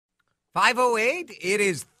5:08. It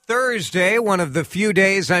is Thursday, one of the few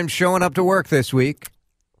days I'm showing up to work this week.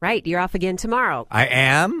 Right. You're off again tomorrow. I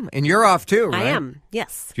am, and you're off too, right? I am,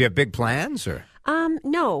 yes. Do you have big plans, or?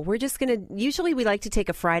 No, we're just going to, usually we like to take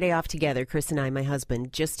a Friday off together, Chris and I, my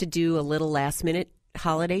husband, just to do a little last-minute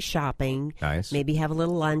holiday shopping. Nice. Maybe have a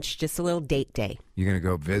little lunch, just a little date day. You going to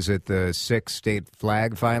go visit the 6 state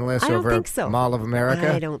flag finalists I don't over think at so. Mall of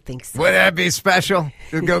America? I don't think so. Would that be special?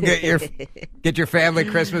 To go get your family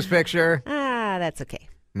Christmas picture? That's okay.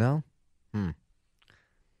 No?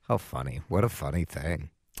 How funny. What a funny thing.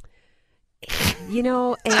 You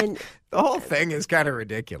know, and The whole thing is kind of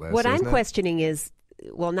ridiculous. what I'm isn't it? questioning is,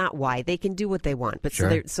 well, not why. They can do what they want. But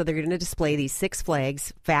Sure. so they're going to display these 6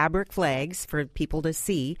 flags, fabric flags for people to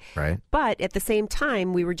see. Right. But at the same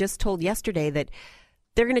time, we were just told yesterday that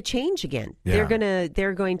they're going to change again. Yeah.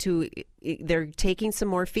 They're taking some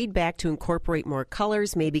more feedback to incorporate more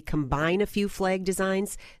colors, maybe combine a few flag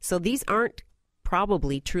designs. So these aren't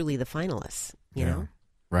probably truly the finalists, you know?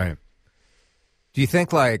 Right. Do you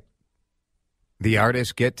think, like, the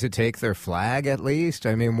artists get to take their flag at least?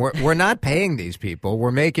 I mean, we're not paying these people.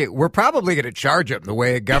 We're probably going to charge them the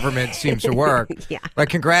way government seems to work. Yeah. Like,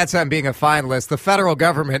 congrats on being a finalist. The federal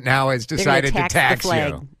government now has decided to tax the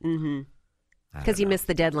flag. you. Mm-hmm. Because you missed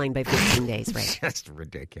the deadline by 15 days, right? Just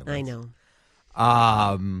ridiculous. I know.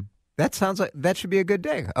 That sounds like that should be a good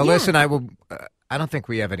day. Alyssa and I will. I don't think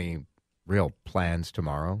we have any real plans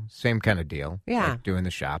tomorrow. Same kind of deal. Yeah. Like doing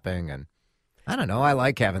the shopping, and I don't know. I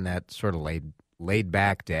like having that sort of laid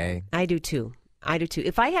back day. I do too.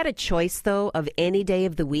 If I had a choice, though, of any day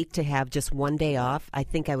of the week to have just one day off, I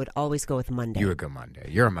think I would always go with Monday. You would go Monday.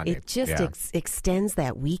 You're a Monday. It just extends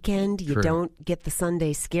that weekend. You True. don't get the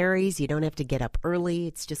Sunday scaries. You don't have to get up early.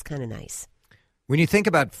 It's just kind of nice. When you think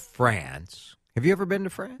about France, have you ever been to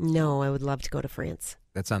France? No, I would love to go to France.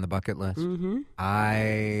 That's on the bucket list. Mm-hmm.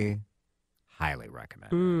 I highly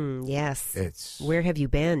recommend. Yes. Where have you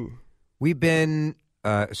been? We've been.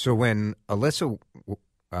 So when Alyssa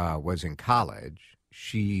was in college,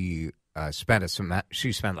 she spent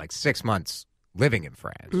like 6 months living in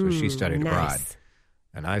France. So she studied abroad,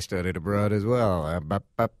 and I studied abroad as well. But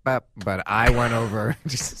I went over,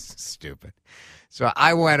 just stupid. So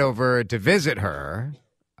I went over to visit her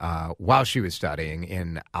while she was studying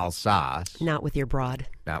in Alsace. Not with your broad.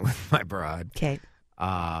 Not with my broad. Okay.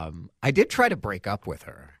 I did try to break up with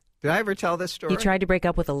her. Did I ever tell this story? You tried to break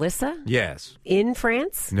up with Alyssa? Yes. In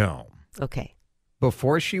France? No. Okay.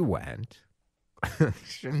 Before she went,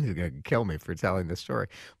 she's going to kill me for telling this story,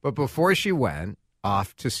 but before she went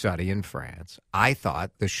off to study in France, I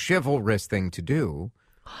thought the chivalrous thing to do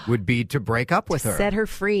would be to break up with her. Set her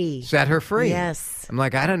free. Set her free. Yes. I'm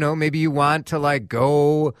like, I don't know, maybe you want to like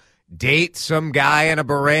go date some guy in a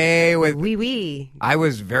beret with... Oui. I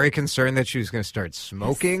was very concerned that she was going to start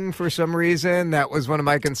smoking for some reason. That was one of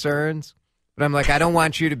my concerns. But I'm like, I don't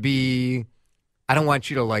want you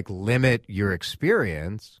to like limit your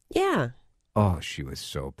experience. Yeah. Oh, she was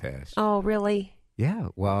so pissed. Oh, really? Yeah.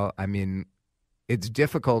 Well, I mean, it's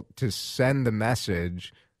difficult to send the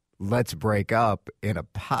message, let's break up, in a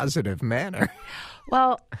positive manner.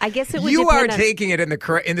 Well, I guess it would You are depend on... taking it in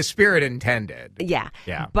the spirit intended. Yeah.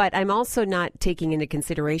 But I'm also not taking into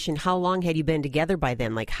consideration how long had you been together by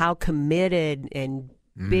then? Like, how committed and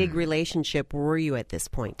big relationship were you at this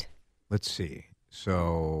point? Let's see.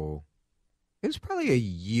 So it was probably a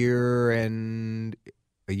year and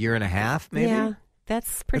a half, maybe. Yeah,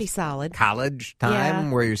 that's pretty solid. College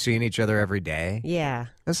time where you're seeing each other every day. Yeah.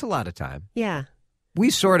 That's a lot of time. Yeah.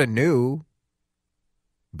 We sort of knew,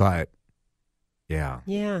 but yeah.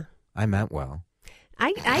 Yeah. I meant well.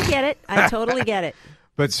 I get it. I totally get it.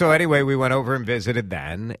 But so anyway, we went over and visited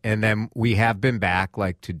then, and then we have been back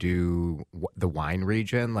like to do the wine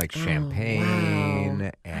region, like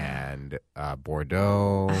Champagne and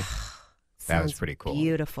Bordeaux. That was pretty cool.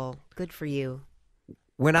 Beautiful. Good for you.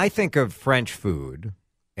 When I think of French food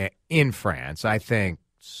in France, I think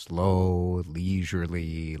slow,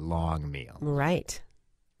 leisurely, long meal. Right.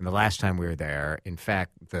 And the last time we were there, in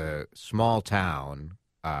fact, the small town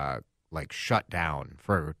like shut down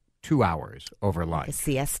for 2 hours over lunch. A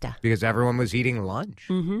siesta. Because everyone was eating lunch.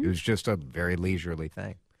 Mm-hmm. It was just a very leisurely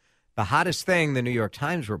thing. The hottest thing, the New York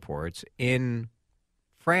Times reports, in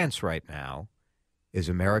France right now is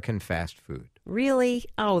American fast food. Really?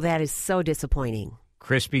 Oh, that is so disappointing.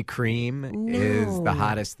 Krispy Kreme is the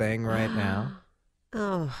hottest thing right now.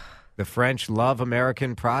 Oh. The French love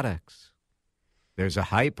American products. There's a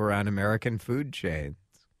hype around American food chains.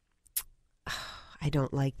 I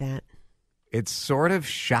don't like that. It's sort of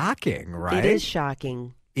shocking, right? It is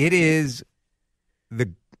shocking. It is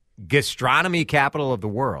the gastronomy capital of the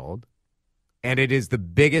world. and it is the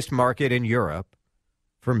biggest market in Europe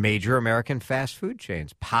for major American fast food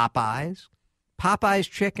chains. Popeyes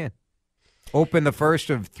Chicken opened the first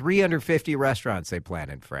of 350 restaurants they plan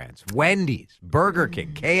in France. Wendy's, Burger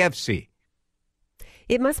King, KFC.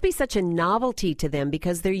 It must be such a novelty to them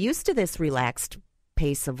because they're used to this relaxed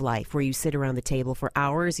pace of life where you sit around the table for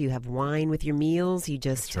hours, you have wine with your meals, you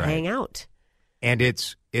just hang out. And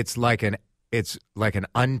it's like an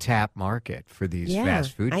untapped market for these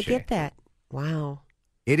fast food chains. I get that. Wow.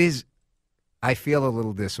 It is. I feel a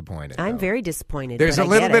little disappointed. I'm very disappointed. There's a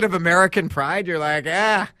little bit of American pride. You're like,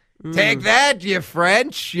 take that, you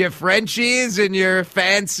Frenchies and your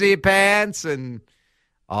fancy pants. And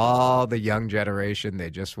all the young generation, they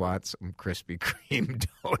just want some Krispy Kreme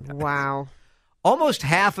donuts. Wow. Almost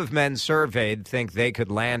half of men surveyed think they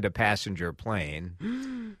could land a passenger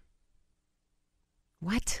plane.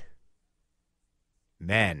 What?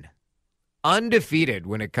 Men. Undefeated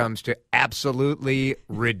when it comes to absolutely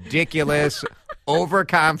ridiculous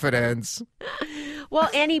overconfidence. Well,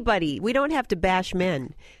 anybody. We don't have to bash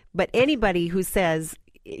men. But anybody who says,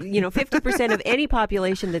 50% of any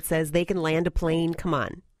population that says they can land a plane, come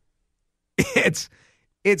on. It's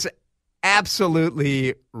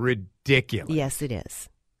absolutely ridiculous. Yes, it is.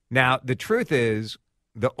 Now, the truth is,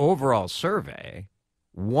 the overall survey,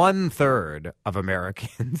 1/3 of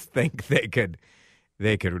Americans think they could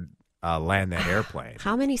land that airplane.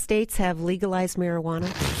 How many states have legalized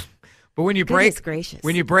marijuana? But when you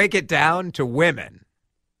break it down to women,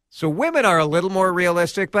 so women are a little more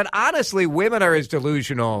realistic, but honestly, women are as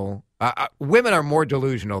delusional. Women are more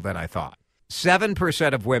delusional than I thought.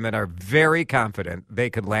 7% of women are very confident they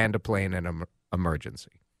could land a plane in an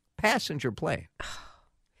emergency. Passenger plane.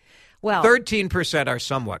 Well, 13% are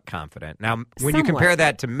somewhat confident. Now, when you compare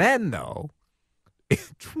that to men, though,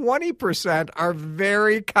 20% are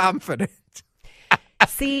very confident.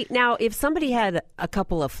 See, now, if somebody had a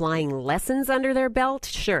couple of flying lessons under their belt,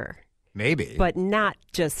 sure. Maybe. But not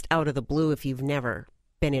just out of the blue if you've never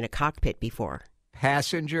been in a cockpit before.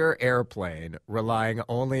 Passenger airplane relying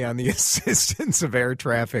only on the assistance of air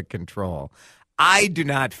traffic control. I do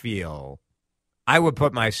not feel I would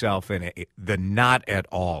put myself in the not at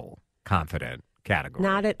all confident category.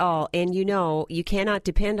 Not at all. And you cannot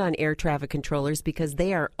depend on air traffic controllers because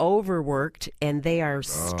they are overworked and they are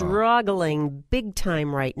struggling big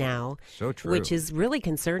time right now. So true. Which is really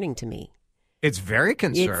concerning to me. It's very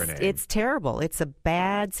concerning. It's terrible. It's a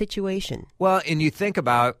bad situation. Well, and you think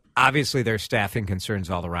about, obviously there's staffing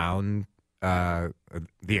concerns all around the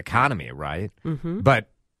economy, right? Mm-hmm.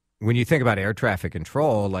 But when you think about air traffic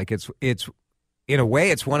control, like it's in a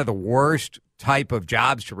way, it's one of the worst type of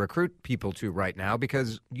jobs to recruit people to right now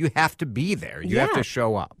because you have to be there. You have to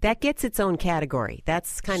show up. That gets its own category.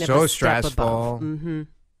 That's kind of so a stressful. Step above. Mm-hmm.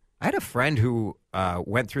 I had a friend who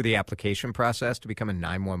went through the application process to become a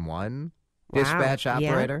 911 dispatch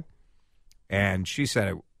operator, and she said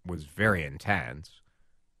it was very intense.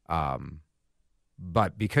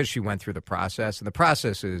 But because she went through the process, and the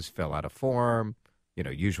process is fill out a form,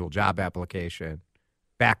 usual job application,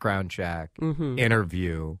 background check,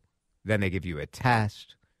 interview, then they give you a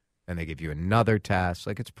test, then they give you another test.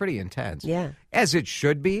 Like, it's pretty intense. Yeah. As it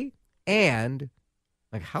should be. And,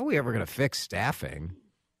 like, how are we ever going to fix staffing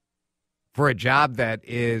for a job that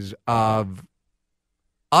is of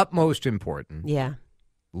utmost importance,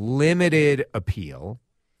 limited appeal,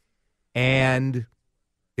 and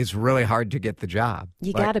it's really hard to get the job?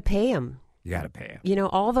 You got to pay them. You got to pay them.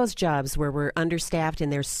 All those jobs where we're understaffed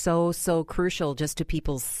and they're so, so crucial just to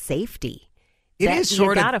people's safety. You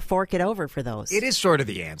got to fork it over for those. It is sort of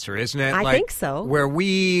the answer, isn't it? I think so. Where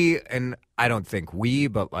and I don't think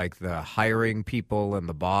but like the hiring people and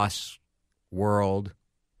the boss world,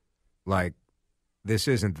 like, this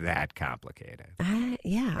isn't that complicated. I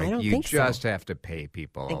don't think so. You just have to pay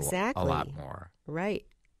people exactly. a lot more. Right.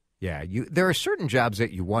 Yeah. There are certain jobs that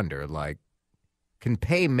you wonder, like, can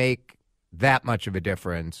pay make that much of a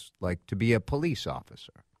difference, like to be a police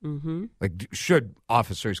officer? Mm-hmm. Like, should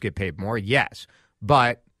officers get paid more? Yes.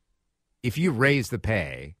 But if you raise the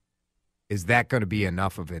pay, is that going to be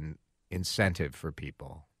enough of an incentive for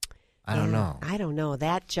people? I don't know. I don't know.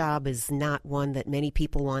 That job is not one that many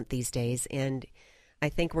people want these days. And I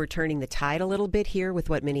think we're turning the tide a little bit here with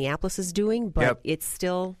what Minneapolis is doing, but it's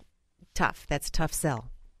still tough. That's a tough sell.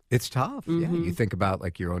 It's tough. Mm-hmm. Yeah. You think about,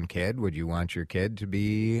 like, your own kid. Would you want your kid to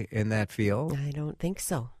be in that field? I don't think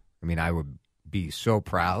so. I mean, I would be so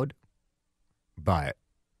proud, but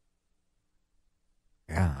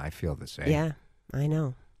yeah, I feel the same. Yeah, I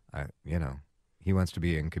know. He wants to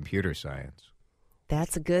be in computer science.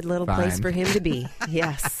 That's a good little place for him to be.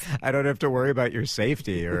 Yes. I don't have to worry about your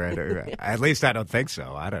safety, or at least I don't think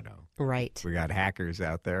so. I don't know. Right. We got hackers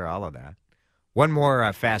out there, all of that. One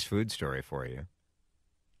more fast food story for you.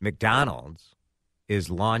 McDonald's is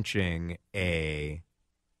launching a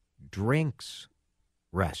drinks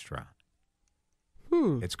restaurant.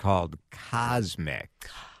 It's called Cosmic.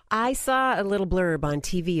 I saw a little blurb on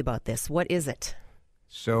TV about this. What is it?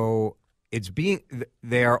 So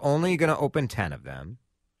they are only going to open 10 of them.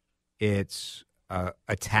 It's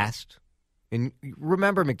a test. And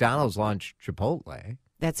remember, McDonald's launched Chipotle.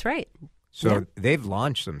 That's right. So they've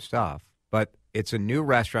launched some stuff, but it's a new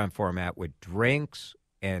restaurant format with drinks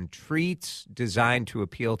and treats designed to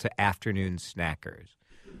appeal to afternoon snackers.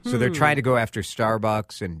 So they're trying to go after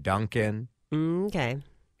Starbucks and Dunkin'. Okay.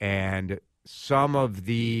 And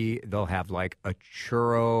they'll have like a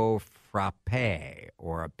churro frappe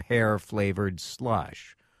or a pear-flavored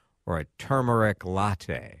slush or a turmeric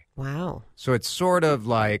latte. Wow. So it's sort of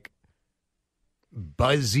like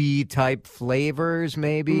buzzy type flavors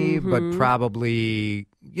maybe, but probably,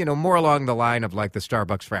 more along the line of like the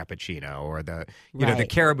Starbucks Frappuccino or the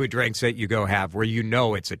caribou drinks that you go have where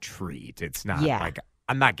it's a treat. It's not like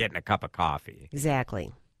I'm not getting a cup of coffee.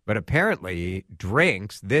 Exactly. But apparently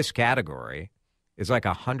drinks, this category, is like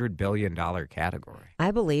 $100 billion category.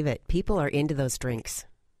 I believe it. People are into those drinks.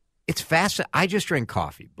 It's fast. I just drink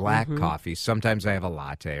coffee, black coffee. Sometimes I have a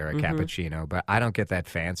latte or a cappuccino, but I don't get that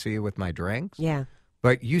fancy with my drinks. Yeah.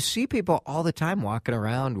 But you see people all the time walking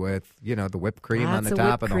around with, the whipped cream on the Lots of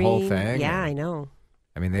top whipped and the whole cream. thing. Yeah, I know.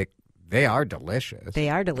 I mean, they are delicious. They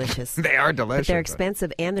are delicious. They are delicious. But they're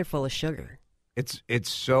expensive and they're full of sugar. It's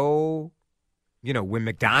so, when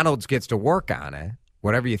McDonald's gets to work on it,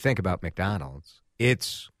 whatever you think about McDonald's,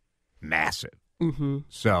 it's massive. Mm-hmm.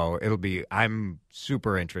 So I'm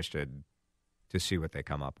super interested to see what they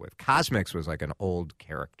come up with. Cosmix was like an old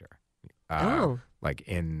character. Like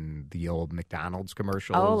in the old McDonald's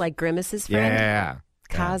commercials. Oh, like Grimace's friend? Yeah.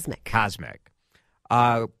 Cosmic. Cosmic.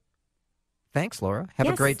 Thanks, Laura. Have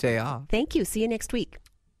a great day off. Thank you. See you next week.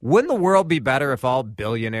 Wouldn't the world be better if all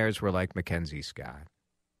billionaires were like Mackenzie Scott?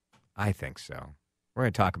 I think so. We're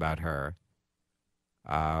going to talk about her.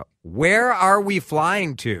 Where are we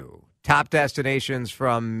flying to? Top destinations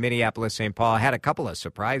from Minneapolis, St. Paul. I had a couple of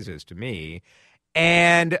surprises to me.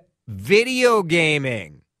 And video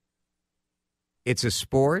gaming. It's a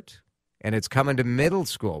sport, and it's coming to middle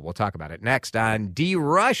school. We'll talk about it next on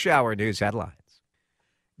DeRush-Hour News Headlines.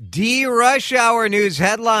 DeRush-Hour News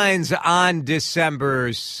Headlines on December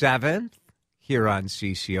 7th here on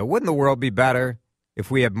CCO. Wouldn't the world be better if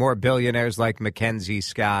we had more billionaires like Mackenzie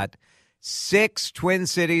Scott? 6 Twin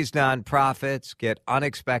Cities nonprofits get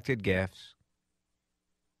unexpected gifts.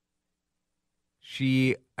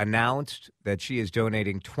 She announced that she is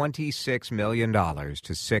donating $26 million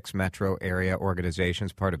to 6 metro area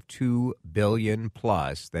organizations, part of $2 billion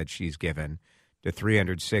plus that she's given to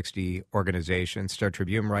 360 organizations. Star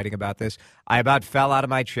Tribune writing about this. I about fell out of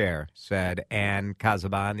my chair, said Ann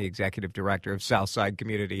Casaban, the executive director of Southside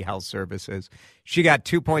Community Health Services. She got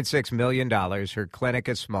 $2.6 million. Her clinic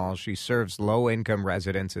is small. She serves low-income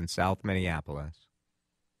residents in South Minneapolis.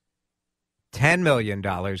 $10 million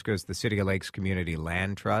goes to the City of Lakes Community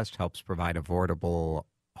Land Trust, helps provide affordable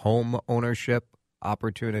home ownership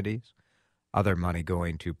opportunities. Other money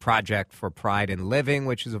going to Project for Pride in Living,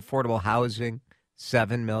 which is affordable housing,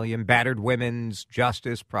 $7 million. Battered Women's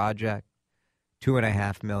Justice Project,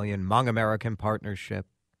 $2.5 million. Hmong American Partnership,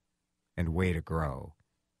 and Way to Grow,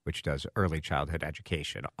 which does early childhood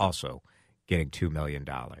education, also getting $2 million.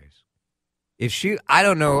 I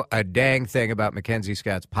don't know a dang thing about Mackenzie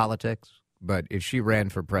Scott's politics, but if she ran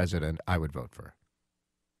for president, I would vote for her.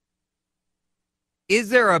 Is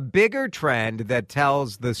there a bigger trend that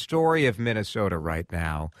tells the story of Minnesota right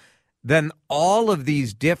now than all of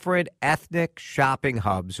these different ethnic shopping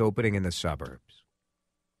hubs opening in the suburbs?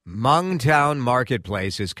 Hmongtown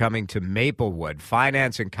Marketplace is coming to Maplewood.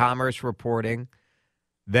 Finance and Commerce reporting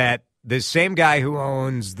that the same guy who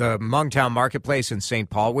owns the Hmongtown Marketplace in St.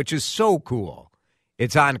 Paul, which is so cool.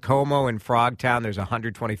 It's on Como and Frogtown. There's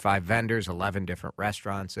 125 vendors, 11 different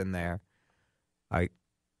restaurants in there.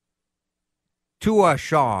 Tua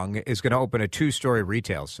Shong is going to open a 2-story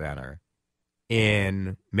retail center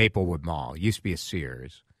in Maplewood Mall. Used to be a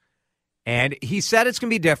Sears. And he said it's going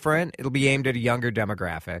to be different. It'll be aimed at a younger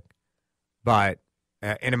demographic. But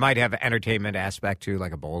and it might have an entertainment aspect too,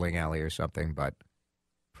 like a bowling alley or something. But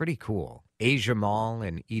pretty cool. Asia Mall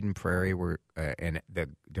in Eden Prairie, and the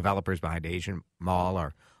developers behind Asian Mall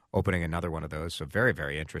are opening another one of those. So very,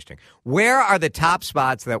 very interesting. Where are the top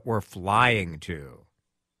spots that we're flying to?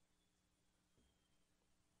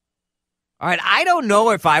 All right, I don't know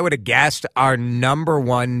if I would have guessed our number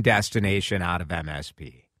one destination out of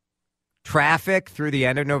MSP. Traffic through the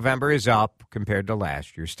end of November is up compared to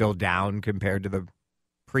last year, still down compared to the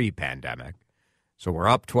pre-pandemic. So we're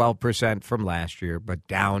up 12% from last year, but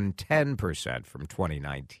down 10% from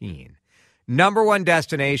 2019. Number one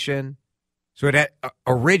destination, so it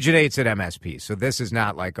originates at MSP. So this is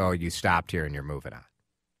not like, oh, you stopped here and you're moving on.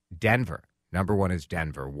 Denver. Number one is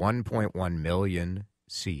Denver, 1.1 million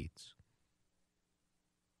seats.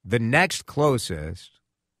 The next closest,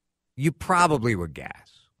 you probably would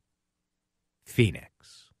guess,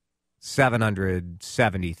 Phoenix,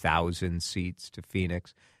 770,000 seats to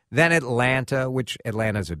Phoenix. Then Atlanta, which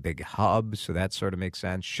Atlanta's a big hub, so that sort of makes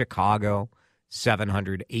sense. Chicago,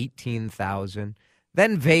 718,000.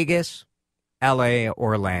 Then Vegas, L.A.,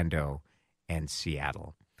 Orlando, and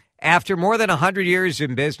Seattle. After more than 100 years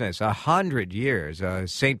in business, 100 years,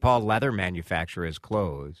 St. Paul leather manufacturer is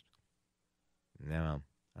closed. No,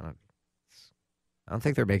 I don't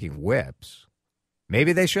think they're making whips.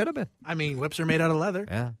 Maybe they should have been. I mean, whips are made out of leather.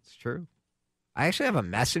 Yeah, it's true. I actually have a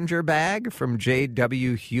messenger bag from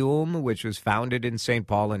J.W. Hume, which was founded in St.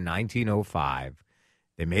 Paul in 1905.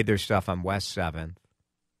 They made their stuff on West 7th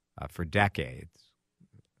for decades.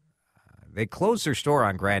 They closed their store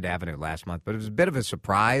on Grand Avenue last month, but it was a bit of a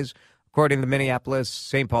surprise, according to the Minneapolis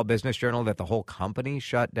St. Paul Business Journal, that the whole company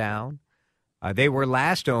shut down. They were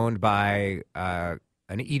last owned by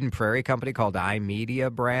an Eden Prairie company called iMedia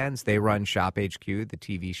Brands. They run Shop HQ, the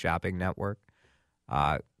TV shopping network.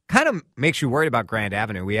 Kind of makes you worried about Grand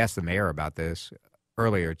Avenue. We asked the mayor about this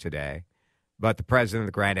earlier today, but the president of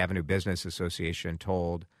the Grand Avenue Business Association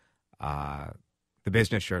told the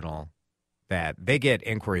Business Journal that they get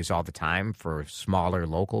inquiries all the time for smaller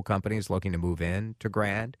local companies looking to move in to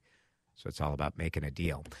Grand. So it's all about making a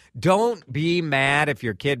deal. Don't be mad if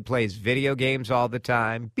your kid plays video games all the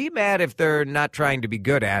time. Be mad if they're not trying to be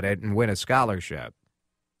good at it and win a scholarship.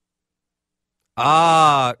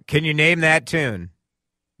 Can you name that tune?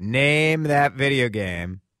 Name that video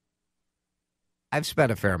game. I've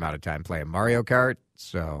spent a fair amount of time playing Mario Kart,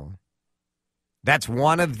 so that's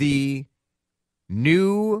one of the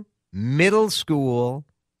new middle school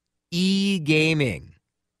e-gaming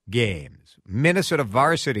games. Minnesota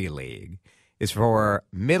Varsity League is for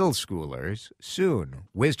middle schoolers soon.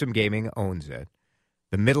 Wisdom Gaming owns it.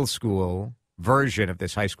 The middle school version of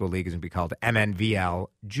this high school league is going to be called MNVL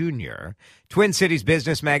Junior. Twin Cities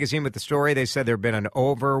Business Magazine with the story, they said there have been an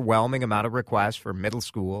overwhelming amount of requests for middle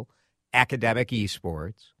school academic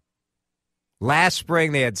esports. Last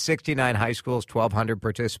spring, they had 69 high schools, 1,200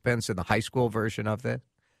 participants in the high school version of this.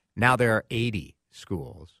 Now there are 80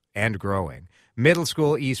 schools and growing. Middle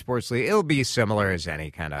school esports league, it'll be similar as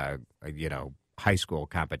any kind of, high school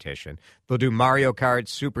competition. They'll do Mario Kart,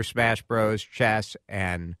 Super Smash Bros., chess,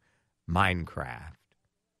 and Minecraft.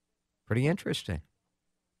 Pretty interesting.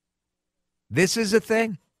 This is a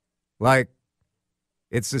thing. Like,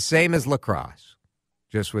 it's the same as lacrosse,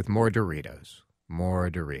 just with more Doritos. More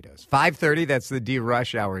Doritos. 5:30, that's the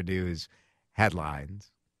DeRush-Hour news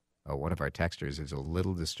headlines. Oh, one of our texters is a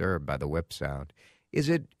little disturbed by the whip sound. Is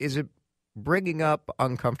it bringing up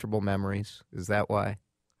uncomfortable memories? Is that why?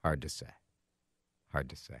 Hard to say.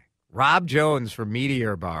 Robb Jones from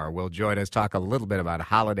Meteor Bar will join us, talk a little bit about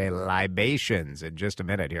holiday libations in just a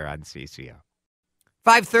minute here on CCO.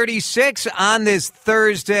 5:36 on this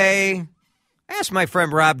Thursday. I asked my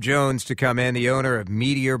friend Robb Jones to come in, the owner of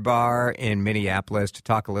Meteor Bar in Minneapolis, to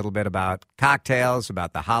talk a little bit about cocktails,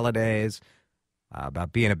 about the holidays,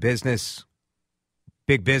 about being a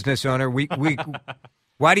big business owner.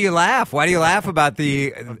 Why do you laugh? Why do you laugh about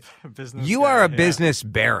the business? You are a business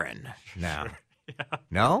baron now. Sure. Yeah.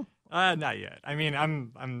 No? Not yet. I mean,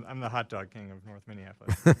 I'm the hot dog king of North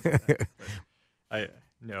Minneapolis. I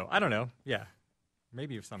don't know. Yeah,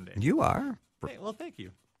 maybe someday. You are. Hey, well, thank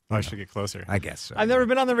you. I should get closer. I guess so. I've never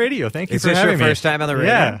been on the radio. Thank you for having me. Is this your first time on the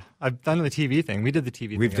radio? Yeah, I've done the TV thing. We did the TV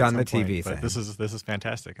thing. We've done the TV thing. But this is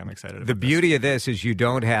fantastic. I'm excited about the beauty of this is you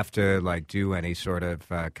don't have to do any sort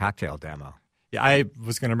of cocktail demo. Yeah, I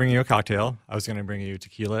was going to bring you a cocktail. I was going to bring you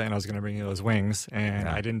tequila, and I was going to bring you those wings, and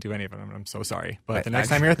I didn't do any of them. I'm so sorry. But the next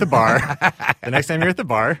time you're at the bar,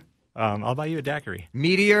 I'll buy you a daiquiri.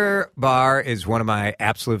 Meteor Bar is one of my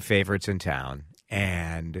absolute favorites in town,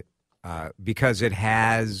 and because it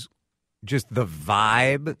has just the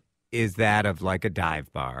vibe is that of like a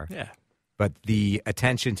dive bar. Yeah. But the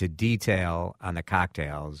attention to detail on the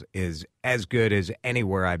cocktails is as good as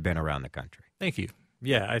anywhere I've been around the country. Thank you.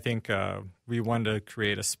 Yeah, I think we wanted to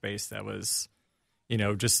create a space that was,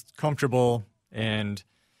 just comfortable and,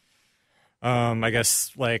 I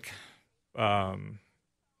guess, we're in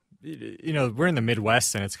the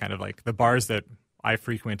Midwest, and it's kind of like the bars that I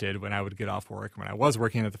frequented when I would get off work, when I was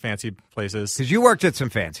working at the fancy places. Because you worked at some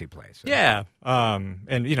fancy places. Yeah. And,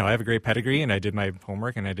 I have a great pedigree, and I did my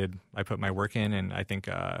homework, and I put my work in, and I think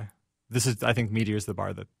Meteor is the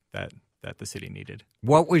bar that the city needed.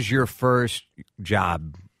 What was your first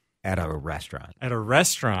job at a restaurant? At a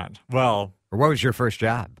restaurant? Well... Or what was your first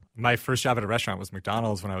job? My first job at a restaurant was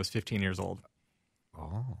McDonald's when I was 15 years old.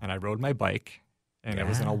 Oh. And I rode my bike, and it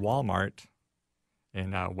was in a Walmart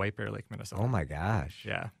in White Bear Lake, Minnesota. Oh, my gosh.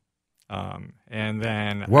 Yeah. And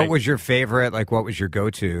then... What was your favorite, what was your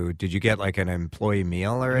go-to? Did you get, an employee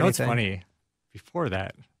meal or anything? It's funny. Before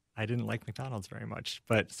that, I didn't like McDonald's very much.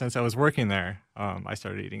 But since I was working there, I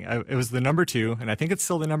started eating. It was the number 2, and I think it's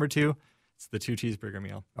still the number 2. It's the 2 cheeseburger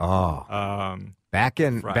meal. Oh. Back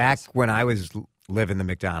when I was living the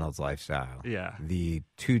McDonald's lifestyle. Yeah. The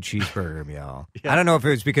 2 cheeseburger meal. Yeah. I don't know if it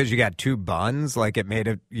was because you got 2 buns, it made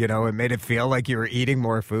it feel like you were eating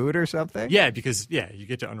more food or something. Yeah, because you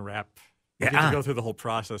get to unwrap. You Yeah. get to go through the whole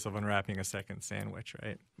process of unwrapping a second sandwich,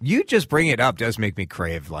 right? You just bring it up does make me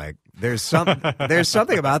crave there's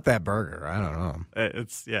something about that burger. I don't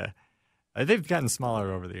know. They've gotten smaller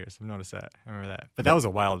over the years. I've noticed that. I remember that. But that was a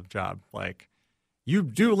wild job. You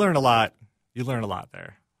do learn a lot. You learn a lot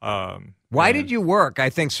there. Why did you work? I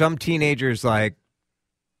think some teenagers,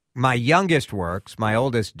 my youngest works, my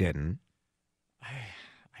oldest didn't.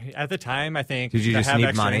 At the time, I think did you to just have need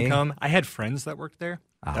extra money? Income, I had friends that worked there.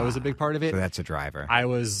 That was a big part of it. So that's a driver. I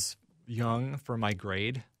was young for my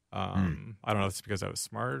grade. I don't know if it's because I was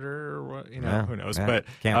smarter or what, who knows. Yeah. But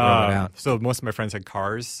Can't rule it out. So most of my friends had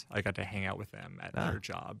cars. I got to hang out with them at their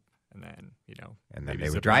job. And then, and then maybe they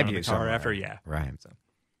would zip drive around in you the car somewhere. after. Yeah. Right.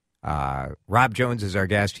 So. Robb Jones is our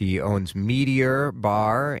guest. He owns Meteor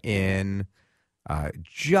Bar in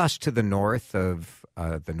just to the north of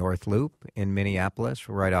the North Loop in Minneapolis,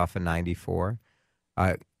 right off of 94.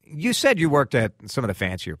 You said you worked at some of the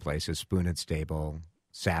fancier places, Spoon and Stable,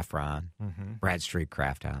 Saffron, Brad Street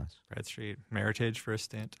Craft House. Brad Street, Meritage for a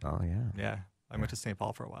stint. Oh, yeah. Yeah. I went to St.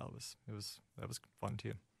 Paul for a while. That was fun,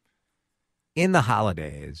 too. In the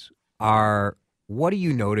holidays, what are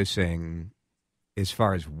you noticing as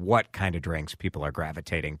far as what kind of drinks people are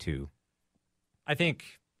gravitating to? I think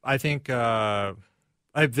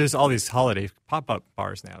there's all these holiday pop-up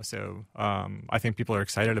bars now, so I think people are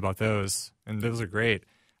excited about those, and those are great.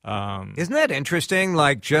 Isn't that interesting?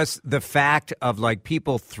 Just the fact of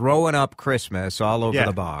people throwing up Christmas all over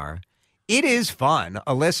the bar. It is fun.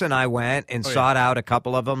 Alyssa and I went and sought out a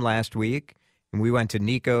couple of them last week, and we went to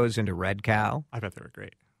Nico's and to Red Cow. I bet they were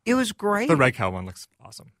great. It was great. The Red Cow one looks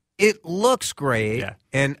awesome. It looks great. Yeah.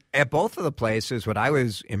 And at both of the places, what I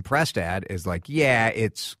was impressed at is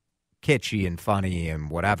it's kitschy and funny and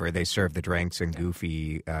whatever. They serve the drinks in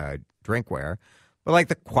goofy drinkware. But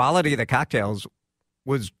the quality of the cocktails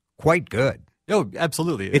was quite good. Oh,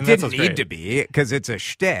 absolutely. It didn't need to be because it's a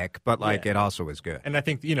shtick, but it also was good. And I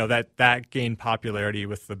think, that gained popularity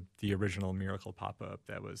with the original Miracle pop-up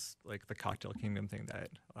that was the Cocktail Kingdom thing that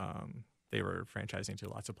they were franchising to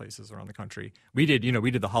lots of places around the country. We did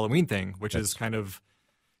the Halloween thing, which is kind of,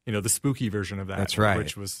 the spooky version of that. That's right.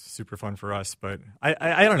 Which was super fun for us. But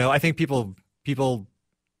I don't know. I think people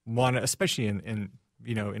want to, especially in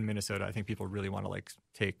Minnesota, I think people really want to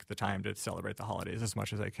take the time to celebrate the holidays as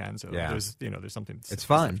much as they can. So there's something. It's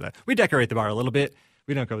fun. For that. We decorate the bar a little bit.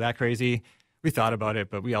 We don't go that crazy. We thought about it,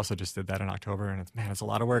 but we also just did that in October, and it's a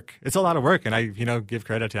lot of work. It's a lot of work, and I give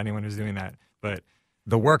credit to anyone who's doing that. But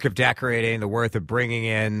the work of decorating, the work of bringing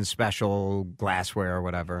in special glassware or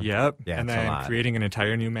whatever. Yep. Yeah, and then creating an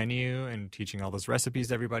entire new menu and teaching all those recipes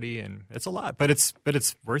to everybody, and it's a lot, but it's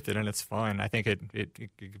worth it and it's fun. I think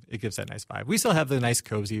it gives that nice vibe. We still have the nice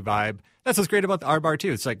cozy vibe. That's what's great about our bar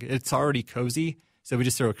too. It's it's already cozy. So we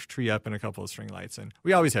just throw a tree up and a couple of string lights, and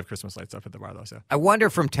we always have Christmas lights up at the bar though. So I wonder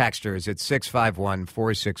from texters at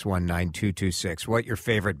 651-461-9226 what your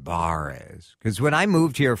favorite bar is. Because when I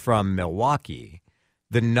moved here from Milwaukee,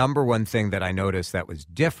 the number one thing that I noticed that was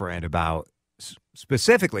different about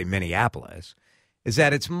specifically Minneapolis is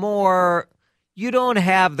that it's more, you don't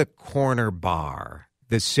have the corner bar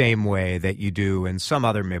the same way that you do in some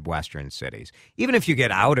other Midwestern cities. Even if you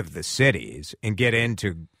get out of the cities and get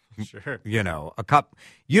into, sure, you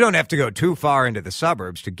don't have to go too far into the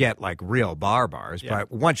suburbs to get real bars. Yeah.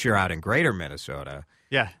 But once you're out in greater Minnesota.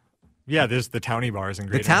 Yeah, there's the towny bars in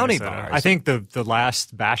Greater towny Minnesota. bars. I think the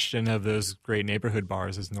last bastion of those great neighborhood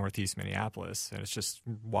bars is Northeast Minneapolis, and it's just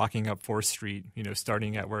walking up 4th Street,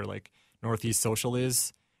 starting at where Northeast Social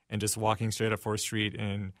is, and just walking straight up 4th Street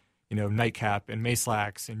and Nightcap and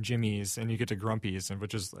Mayslacks and Jimmy's, and you get to Grumpy's, and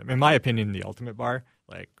which is, in my opinion, the ultimate bar.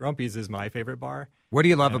 Grumpy's is my favorite bar. What do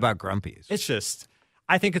you love about Grumpy's? It's just,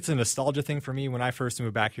 I think it's a nostalgia thing for me. When I first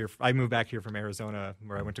moved back here, I moved back here from Arizona,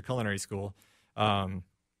 where I went to culinary school, and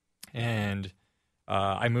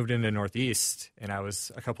I moved into Northeast, and I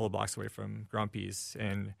was a couple of blocks away from Grumpy's,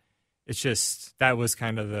 and it's just that was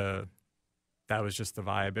just the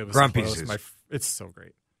vibe. It was Grumpy's close. It's so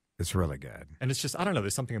great. It's really good, and it's just I don't know.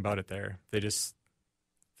 There's something about it there.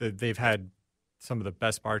 They've had some of the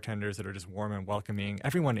best bartenders that are just warm and welcoming.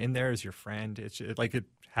 Everyone in there is your friend. It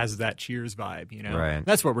has that Cheers vibe, you know. Right.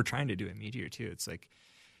 That's what we're trying to do at Meteor too. It's like,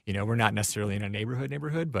 you know, we're not necessarily in a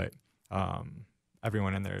neighborhood, but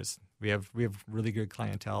everyone in there we have really good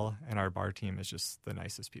clientele, and our bar team is just the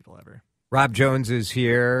nicest people ever. Robb Jones is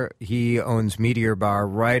here. He owns Meteor Bar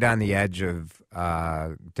right on the edge of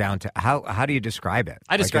downtown. How do you describe it?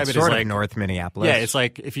 I describe it as sort of like North Minneapolis. Yeah, it's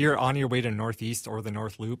like if you're on your way to Northeast or the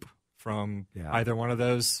North Loop from either one of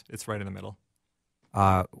those, it's right in the middle.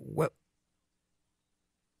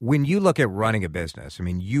 When you look at running a business, I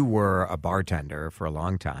mean, you were a bartender for a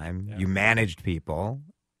long time. Yeah. You managed people,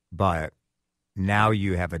 but now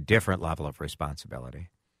you have a different level of responsibility.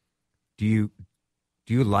 Do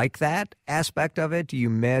you like that aspect of it? Do you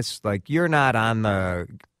miss, like, you're not on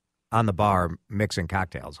the bar mixing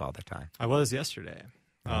cocktails all the time? I was yesterday.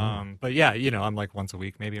 But yeah, you know, I'm like once a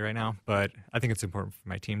week maybe right now. But I think it's important for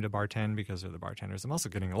my team to bartend because they're the bartenders. I'm also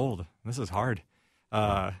getting old. This is hard.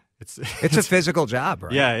 It's a physical job,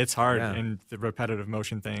 right? Yeah, it's hard, and the repetitive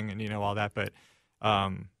motion thing, and you know all that. But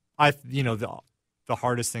the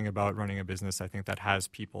hardest thing about running a business, I think, that has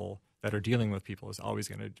people that are dealing with people is always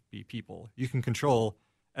going to be people. You can control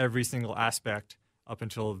every single aspect up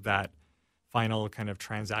until that final kind of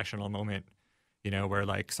transactional moment. You know, where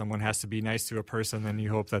like someone has to be nice to a person, then you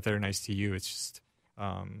hope that they're nice to you. It's just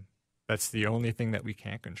that's the only thing that we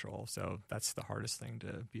can't control. So that's the hardest thing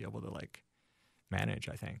to be able to like manage,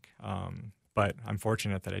 I think. But I'm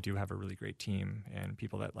fortunate that I do have a really great team and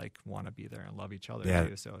people that like want to be there and love each other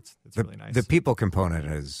too. So it's really nice. The people component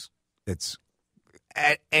it's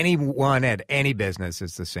at any business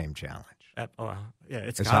is the same challenge.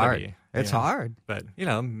 It's hard. Be, it's hard. But, you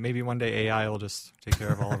know, maybe one day AI will just take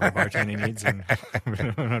care of all of our bartending needs and we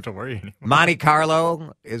don't have to worry anymore. Monte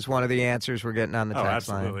Carlo is one of the answers we're getting on the text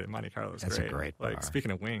line. Absolutely. Monte Carlo is great. That's a great bar. Like,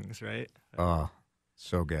 speaking of wings, right? Oh,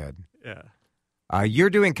 so good. Yeah. You're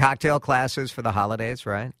doing cocktail classes for the holidays,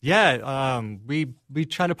 right? Yeah. We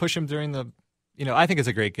try to push them during the, you know, I think it's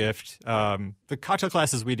a great gift. The cocktail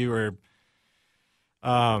classes we do are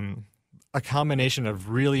a combination of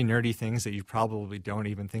really nerdy things that you probably don't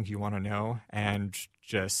even think you want to know, and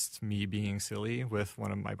just me being silly with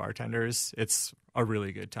one of my bartenders. It's a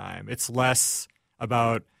really good time. It's less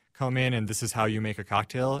about come in and this is how you make a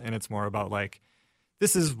cocktail, and it's more about like,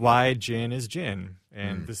 this is why gin is gin,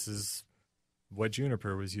 and this is what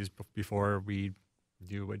juniper was used before we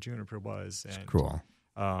knew what juniper was. And, cool.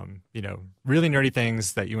 You know, really nerdy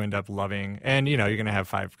things that you end up loving, and you know, you're gonna have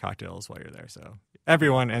 5 cocktails while you're there, so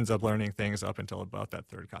everyone ends up learning things up until about that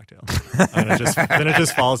 3rd cocktail, and then it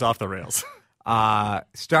just falls off the rails.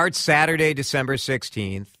 Starts Saturday, December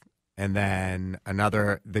 16th, and then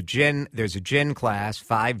there's a gin class,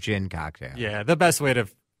 5 gin cocktails. Yeah, the best way to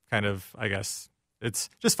kind of, I guess,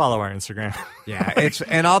 it's just follow our Instagram. Yeah,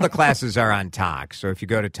 and all the classes are on Talk. So if you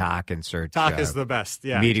go to Talk and search, Talk is the best.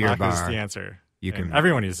 Yeah, Meteor Talk Bar is the answer.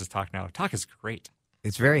 Everyone uses Talk now. Talk is great.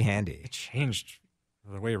 It's very handy. It changed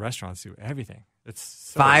the way restaurants do everything. It's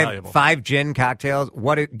so valuable. 5 gin cocktails.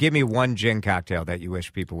 Give me one gin cocktail that you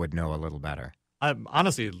wish people would know a little better.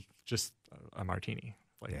 Honestly, just a martini.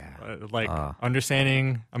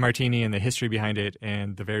 Understanding a martini and the history behind it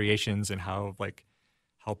and the variations and how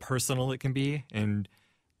personal it can be. And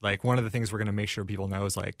like one of the things we're going to make sure people know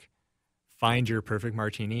is like find your perfect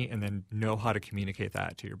martini and then know how to communicate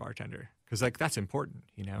that to your bartender. Because like that's important,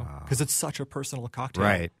 you know, because it's such a personal cocktail.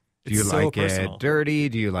 Right. Do you like it dirty?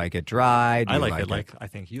 Do you like it dry? I like it I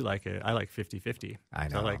think you like it. I like 50-50. I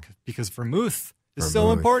know. Because vermouth is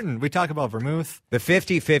so important. We talk about vermouth. The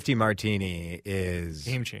 50-50 martini is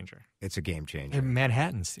game changer. It's a game changer. And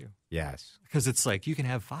Manhattans too. Yes. Because it's like you can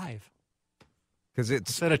have 5. Because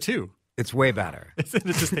instead of 2. It's way better. It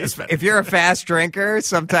just tastes better. If you're a fast drinker,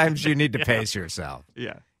 sometimes you need to pace yourself.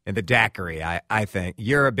 Yeah. And the daiquiri, I think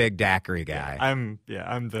you're a big daiquiri guy. I am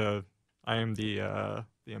the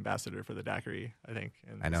ambassador for the daiquiri, I think.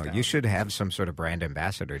 I know. You should have some sort of brand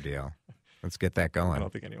ambassador deal. Let's get that going. I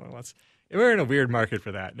don't think anyone wants. We're in a weird market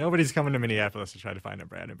for that. Nobody's coming to Minneapolis to try to find a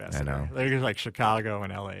brand ambassador. I know. They're like Chicago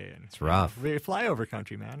and LA, and it's rough. We fly over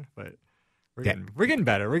country, man. But we're getting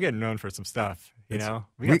better. We're getting known for some stuff. You know,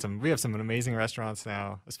 we have some amazing restaurants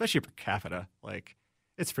now, especially per capita. Like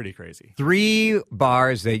it's pretty crazy. 3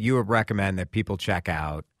 bars that you would recommend that people check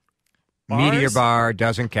out. Meteor Bar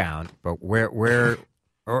doesn't count, but where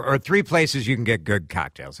or 3 places you can get good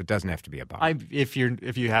cocktails. It doesn't have to be a bar. If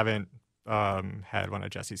you haven't had one of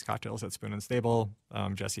Jesse's cocktails at Spoon and Stable,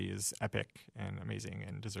 Jesse is epic and amazing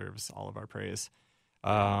and deserves all of our praise.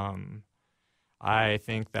 I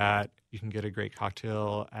think that you can get a great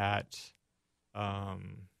cocktail at. I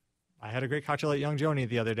had a great cocktail at Young Joni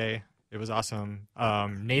the other day. It was awesome.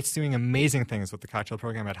 Nate's doing amazing things with the cocktail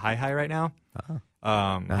program at Hi Hi right now. Nice.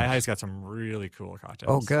 Hi Hi's got some really cool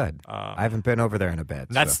cocktails. Oh, good. I haven't been over there in a bit.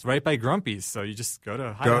 That's right by Grumpy's, so you just go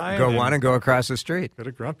to Hi Hi. Go one and go across the street. Go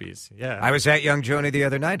to Grumpy's, yeah. I was at Young Joni the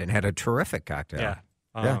other night and had a terrific cocktail. Yeah,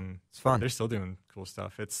 it's fun. They're still doing cool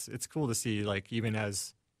stuff. It's cool to see, like, even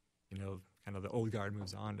as, kind of the old guard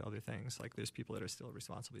moves on to other things, like there's people that are still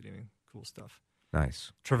responsibly doing cool stuff.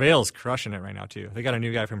 Nice. Travail's crushing it right now, too. They got a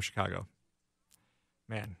new guy from Chicago.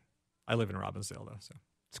 Man, I live in Robbinsdale, though, so.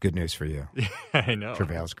 It's good news for you. Yeah, I know.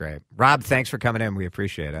 Travail's great. Rob, thanks for coming in. We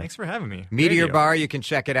appreciate it. Thanks for having me. Meteor Bar, you can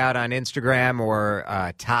check it out on Instagram, or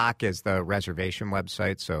Talk is the reservation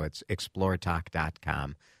website, so it's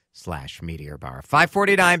exploretalk.com/Meteor Bar.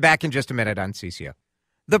 5:49, back in just a minute on CCO.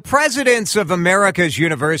 The presidents of America's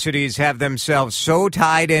universities have themselves so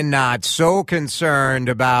tied in knots, so concerned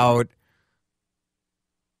about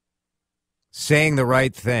saying the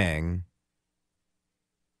right thing,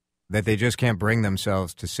 that they just can't bring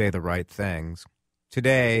themselves to say the right things.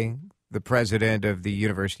 Today, the president of the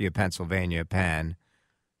University of Pennsylvania, Penn,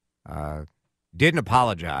 didn't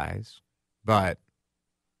apologize, but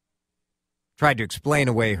tried to explain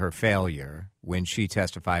away her failure when she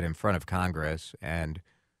testified in front of Congress and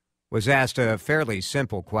was asked a fairly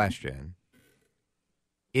simple question.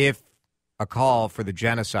 If a call for the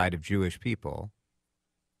genocide of Jewish people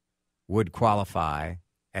would qualify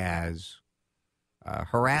as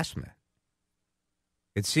harassment.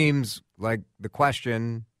 It seems like the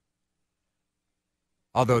question,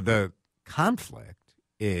 although the conflict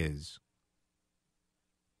is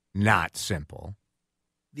not simple.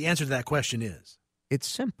 The answer to that question is? It's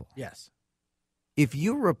simple. Yes. If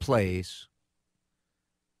you replace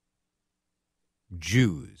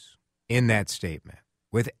Jews in that statement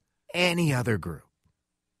with any other group,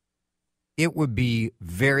 it would be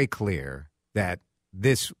very clear that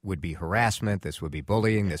this would be harassment, this would be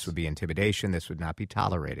bullying, this would be intimidation, this would not be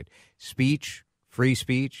tolerated. Speech, free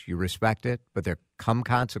speech, you respect it, but there come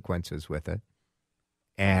consequences with it.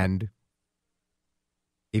 And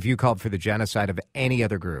if you called for the genocide of any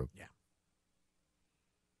other group. Yeah.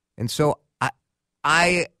 And so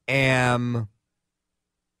I am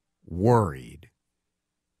worried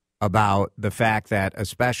about the fact that,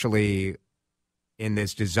 especially in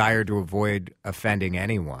this desire to avoid offending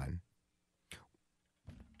anyone,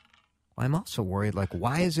 I'm also worried, like,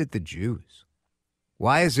 why is it the Jews?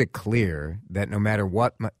 Why is it clear that no matter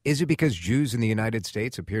what, is it because Jews in the United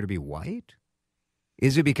States appear to be white?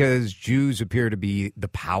 Is it because Jews appear to be the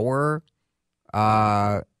power,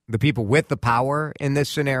 the people with the power in this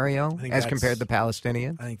scenario as compared to the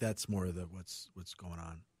Palestinians? I think that's more of what's going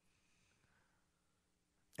on.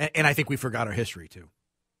 And I think we forgot our history, too.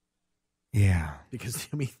 Yeah. Because,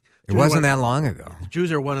 I mean, it wasn't that long ago.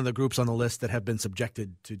 Jews are one of the groups on the list that have been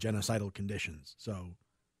subjected to genocidal conditions. So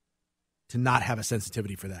to not have a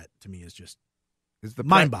sensitivity for that, to me, is just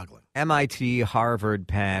mind-boggling. MIT, Harvard,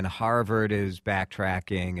 Penn. Harvard is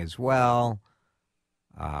backtracking as well.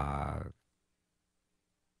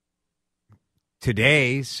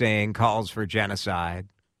 Today, saying calls for genocide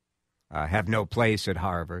have no place at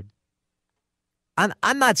Harvard.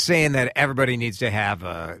 I'm not saying that everybody needs to have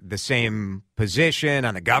the same position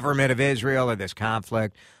on the government of Israel or this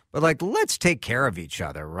conflict, but, like, let's take care of each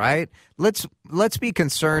other, right? Let's be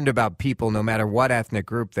concerned about people no matter what ethnic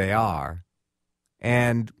group they are.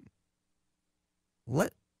 And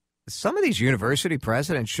some of these university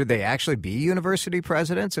presidents, should they actually be university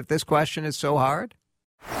presidents if this question is so hard?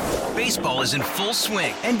 Baseball is in full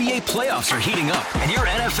swing. NBA playoffs are heating up, and your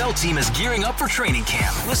NFL team is gearing up for training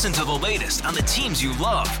camp. Listen to the latest on the teams you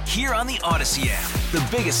love here on the Odyssey app. The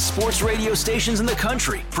biggest sports radio stations in the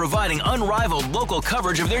country, providing unrivaled local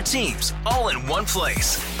coverage of their teams, all in one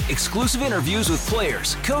place. Exclusive interviews with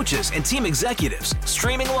players, coaches, and team executives,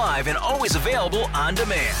 streaming live and always available on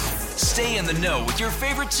demand. Stay in the know with your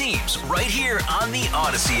favorite teams right here on the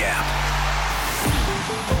Odyssey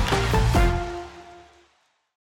app.